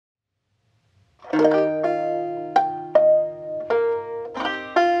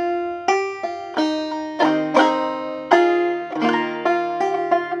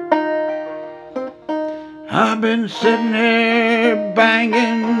been sitting here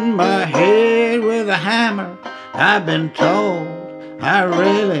banging my head with a hammer. I've been told I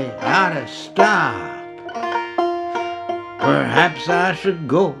really ought to stop. Perhaps I should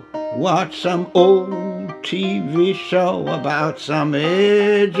go watch some old TV show about some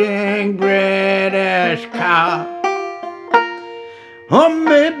aging British cop. Or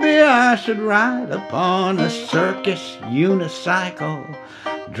maybe I should ride upon a circus unicycle,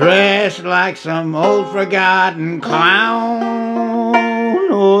 dressed like some old forgotten clown.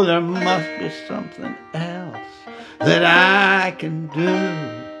 Oh, there must be something else that I can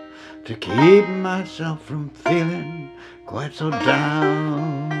do to keep myself from feeling quite so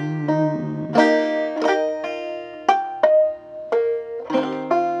down.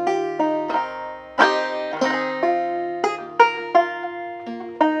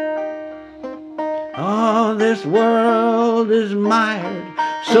 Oh, this world is mired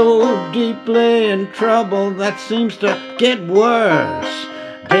so deeply in trouble that seems to get worse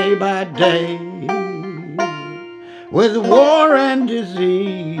day by day, with war and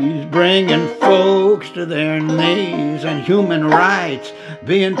disease bringing folks to their knees and human rights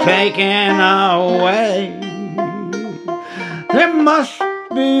being taken away. There must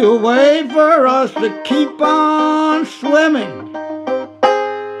be a way for us to keep on swimming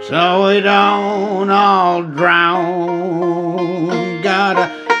so we don't all drown. Gotta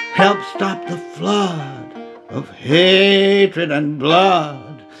help stop the flood of hatred and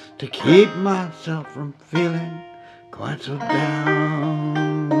blood to keep myself from feeling quite so down.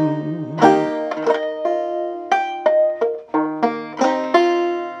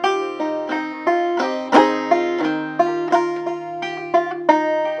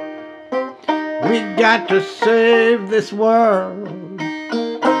 We got to save this world,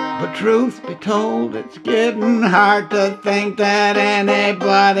 but truth be told, it's getting hard to think that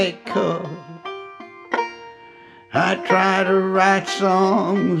anybody could. I try to write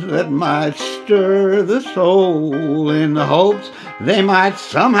songs that might stir the soul in the hopes they might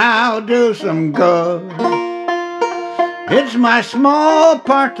somehow do some good. It's my small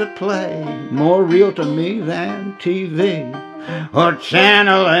part to play, more real to me than TV, or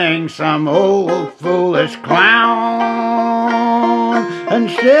channeling some old foolish clown. And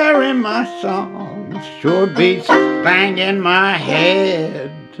sharing my songs sure beats banging my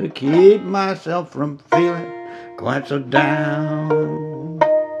head to keep myself from feeling quite so down.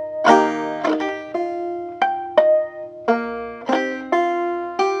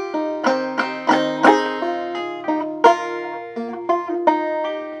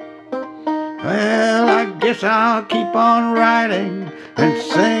 Well, I guess I'll keep on writing and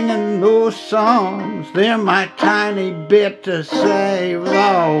singing those songs. They're my tiny bit to save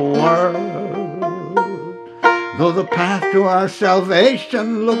the world. Though the path to our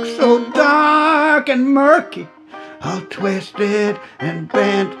salvation looks so dark and murky, I'll twist it and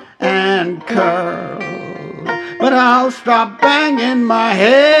bend and curl. But I'll stop banging my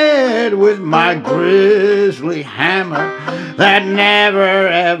head with my grisly hammer that never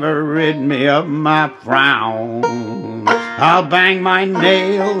ever rid me of my frown. I'll bang my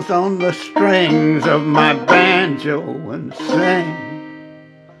nails on the strings of my banjo and sing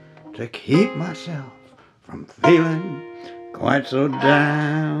to keep myself from feeling quite so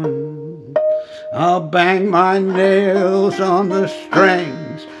down. I'll bang my nails on the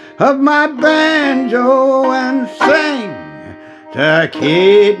strings of my banjo and sing to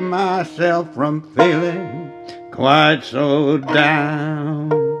keep myself from feeling quite so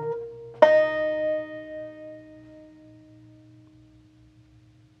down.